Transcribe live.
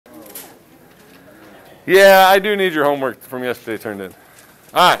Yeah, I do need your homework from yesterday turned in.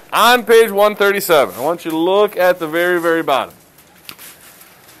 All right, on page 137, I want you to look at the very, very bottom.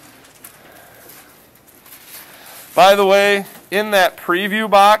 By the way, in that preview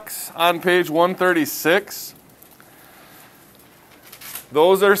box on page 136,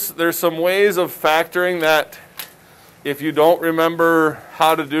 there's some ways of factoring that if you don't remember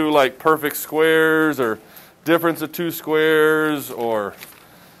how to do like perfect squares or difference of two squares or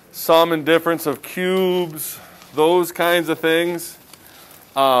sum and difference of cubes, those kinds of things.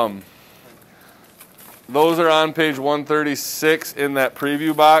 Those are on page 136 in that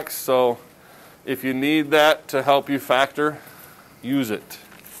preview box. So if you need that to help you factor, use it.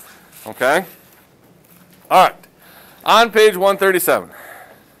 Okay? All right. On page 137,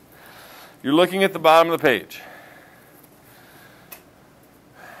 you're looking at the bottom of the page.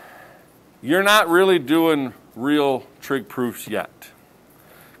 You're not really doing real trig proofs yet.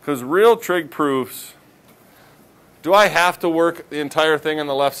 Because real trig proofs, do I have to work the entire thing on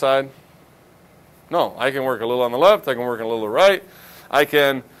the left side? No, I can work a little on the left, I can work a little on the right. I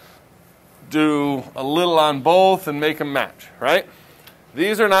can do a little on both and make them match, right?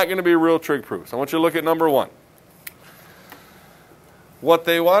 These are not going to be real trig proofs. I want you to look at number one. What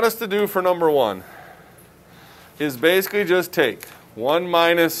they want us to do for number one is basically just take 1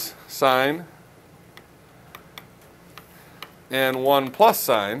 minus sign and 1 plus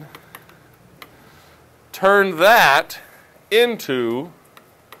sign, turn that into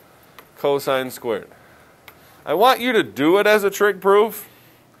cosine squared. I want you to do it as a trig proof,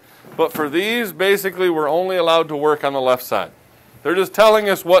 but for these, basically, we're only allowed to work on the left side. They're just telling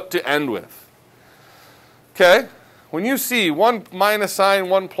us what to end with. Okay? When you see 1 minus sign,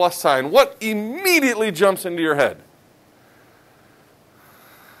 1 plus sign, what immediately jumps into your head?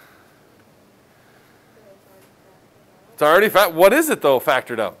 It's already what is it, though,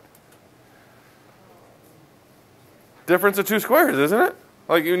 factored out? Difference of two squares, isn't it?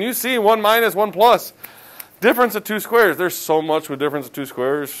 Like when you see 1 minus, 1 plus, difference of two squares. There's so much with difference of two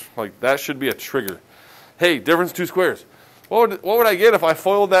squares. Like that should be a trigger. Hey, difference of two squares. What would I get if I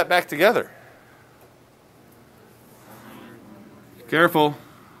foiled that back together? Careful.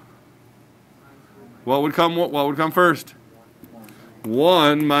 What would come first?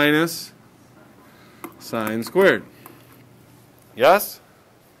 1 minus sine squared. Yes?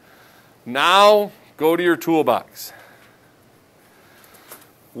 Now go to your toolbox.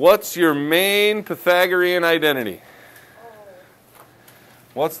 What's your main Pythagorean identity?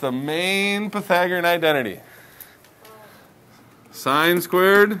 What's the main Pythagorean identity? Sine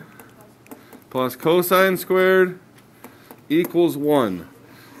squared plus cosine squared equals 1.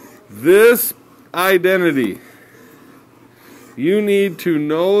 This identity, you need to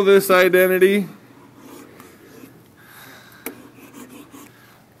know this identity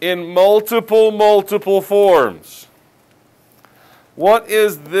in multiple forms. What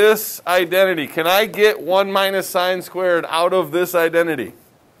is this identity? Can I get 1 minus sine squared out of this identity?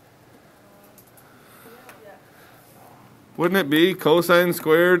 Wouldn't it be cosine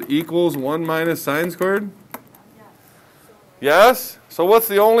squared equals 1 minus sine squared? Yes? So what's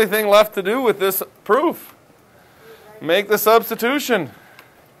the only thing left to do with this proof? Make the substitution.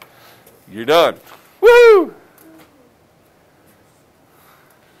 You're done. Woo!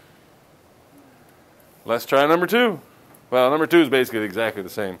 Let's try number 2. Well, number 2 is basically exactly the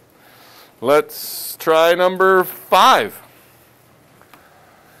same. Let's try number 5.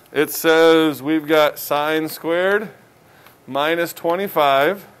 It says we've got sine squared minus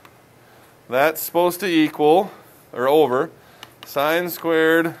 25. That's supposed to equal, or over, sine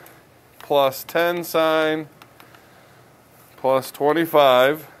squared plus 10 sine plus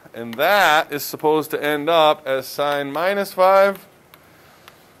 25. And that is supposed to end up as sine minus 5,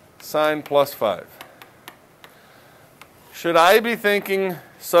 sine plus 5. Should I be thinking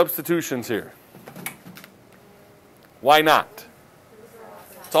substitutions here? Why not?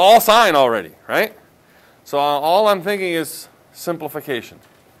 It's all sine already, right? So all I'm thinking is simplification.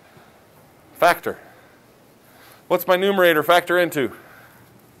 Factor. What's my numerator factor into?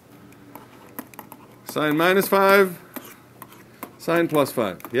 Sine minus 5, sine plus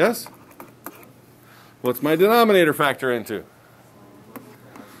 5. Yes? What's my denominator factor into?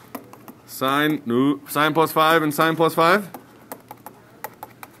 Sine plus 5 and sine plus 5.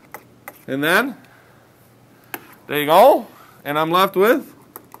 And then, there you go. And I'm left with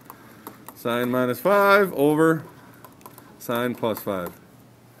sine minus 5 over sine plus 5.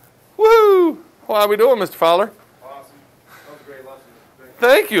 Woo! How are we doing, Mr. Fowler? Awesome. That was a great lesson.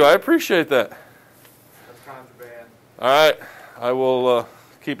 Thank you. I appreciate that. That's contraband. All right. I will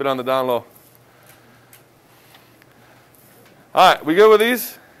keep it on the down low. All right. We good with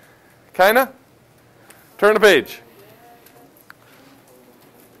these? Kinda? Turn the page.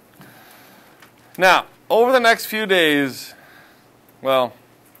 Now, over the next few days, well,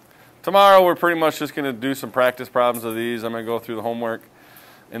 tomorrow we're pretty much just going to do some practice problems of these. I'm going to go through the homework,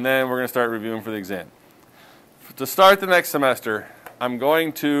 and then we're going to start reviewing for the exam. To start the next semester, I'm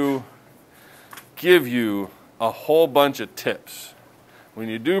going to give you a whole bunch of tips. When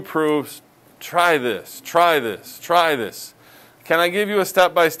you do proofs, try this, try this, try this. Can I give you a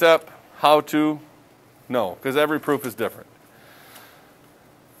step-by-step how to? No, because every proof is different.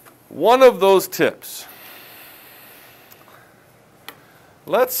 One of those tips,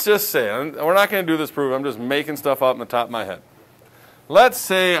 let's just say, and we're not going to do this proof, I'm just making stuff up in the top of my head. Let's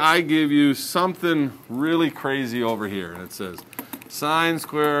say I give you something really crazy over here, and it says sine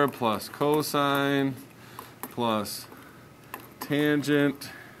squared plus cosine plus tangent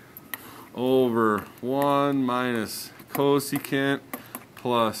over 1 minus cosecant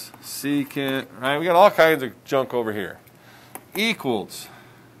plus secant. Right? We got all kinds of junk over here. Equals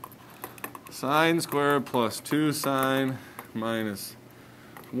sine squared plus 2 sine minus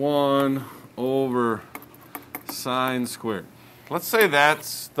 1 over sine squared. Let's say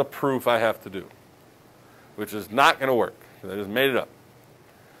that's the proof I have to do, which is not going to work. I just made it up.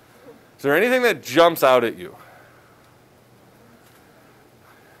 Is there anything that jumps out at you?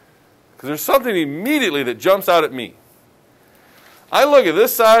 Because there's something immediately that jumps out at me. I look at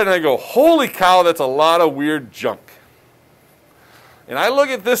this side and I go, holy cow, that's a lot of weird junk. And I look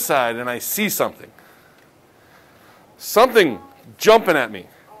at this side and I see something. Something jumping at me.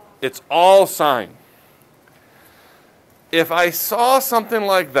 It's all sine. If I saw something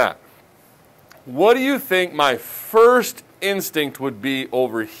like that, what do you think my first instinct would be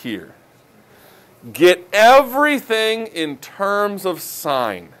over here? Get everything in terms of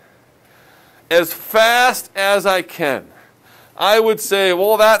sine as fast as I can. I would say,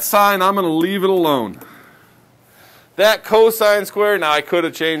 well, that sine, I'm going to leave it alone. That cosine squared, now I could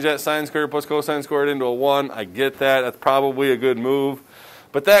have changed that sine squared plus cosine squared into a 1. I get that. That's probably a good move.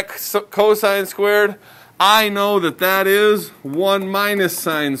 But that cosine squared, I know that that is 1 minus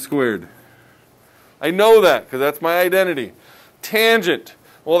sine squared. I know that because that's my identity. Tangent,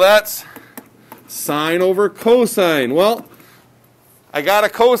 well, that's sine over cosine. Well, I got a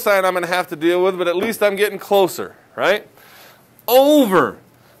cosine I'm going to have to deal with, but at least I'm getting closer, right? Over.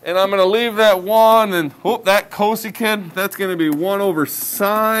 And I'm going to leave that 1, and whoop, that cosecant, that's going to be 1 over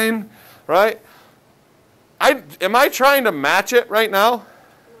sine, right? Am I trying to match it right now?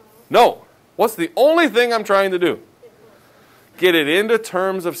 No. What's the only thing I'm trying to do? Get it into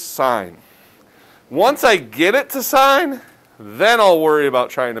terms of sine. Once I get it to sine, then I'll worry about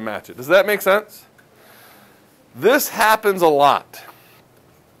trying to match it. Does that make sense? This happens a lot.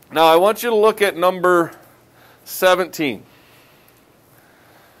 Now I want you to look at number 17.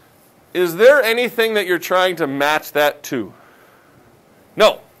 Is there anything that you're trying to match that to?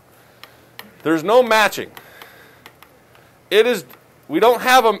 No. There's no matching. We don't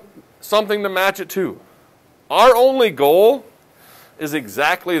have something to match it to. Our only goal is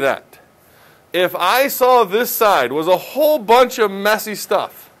exactly that. If I saw this side was a whole bunch of messy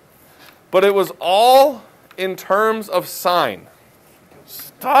stuff, but it was all in terms of sine.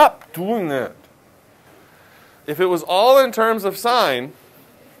 Stop doing that. If it was all in terms of sine,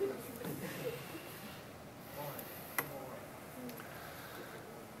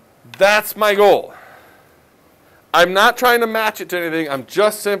 that's my goal. I'm not trying to match it to anything. I'm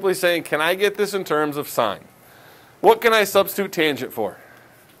just simply saying, can I get this in terms of sine? What can I substitute tangent for?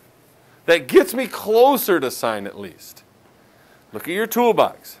 That gets me closer to sine at least. Look at your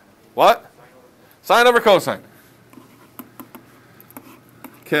toolbox. What? Sine over cosine.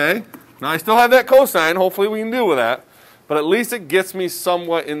 Okay. Now I still have that cosine. Hopefully we can deal with that. But at least it gets me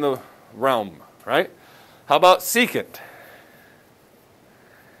somewhat in the realm, right? How about secant?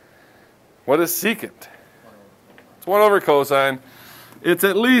 What is secant? It's 1 over cosine. It's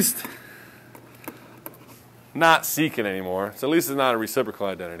at least not secant anymore. It's at least it's not a reciprocal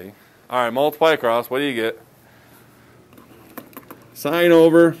identity. All right, multiply across. What do you get? Sine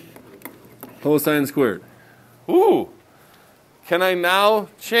over cosine squared. Ooh. Can I now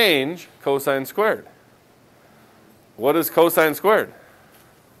change cosine squared? What is cosine squared?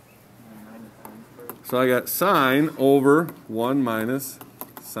 So I got sine over 1 minus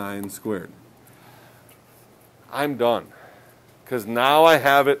sine squared. I'm done. Because now I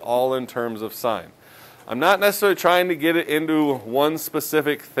have it all in terms of sine. I'm not necessarily trying to get it into one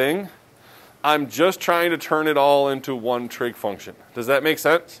specific thing. I'm just trying to turn it all into one trig function. Does that make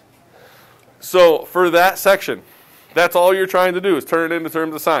sense? So for that section, that's all you're trying to do is turn it into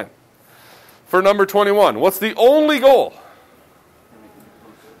terms of sine. For number 21, what's the only goal?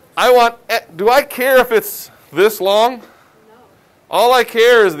 do I care if it's this long? No. All I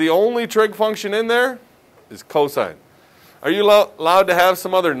care is the only trig function in there is cosine. Are you allowed to have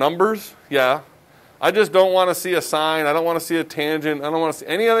some other numbers? Yeah. I just don't want to see a sine. I don't want to see a tangent. I don't want to see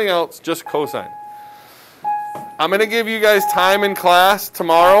anything else, just cosine. I'm going to give you guys time in class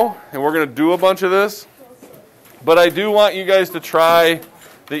tomorrow, and we're going to do a bunch of this. But I do want you guys to try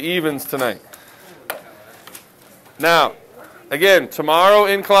the evens tonight. Now, again, tomorrow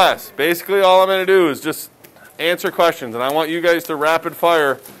in class, basically all I'm going to do is just answer questions. And I want you guys to rapid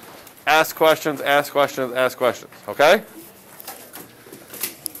fire ask questions, ask questions, ask questions. Okay?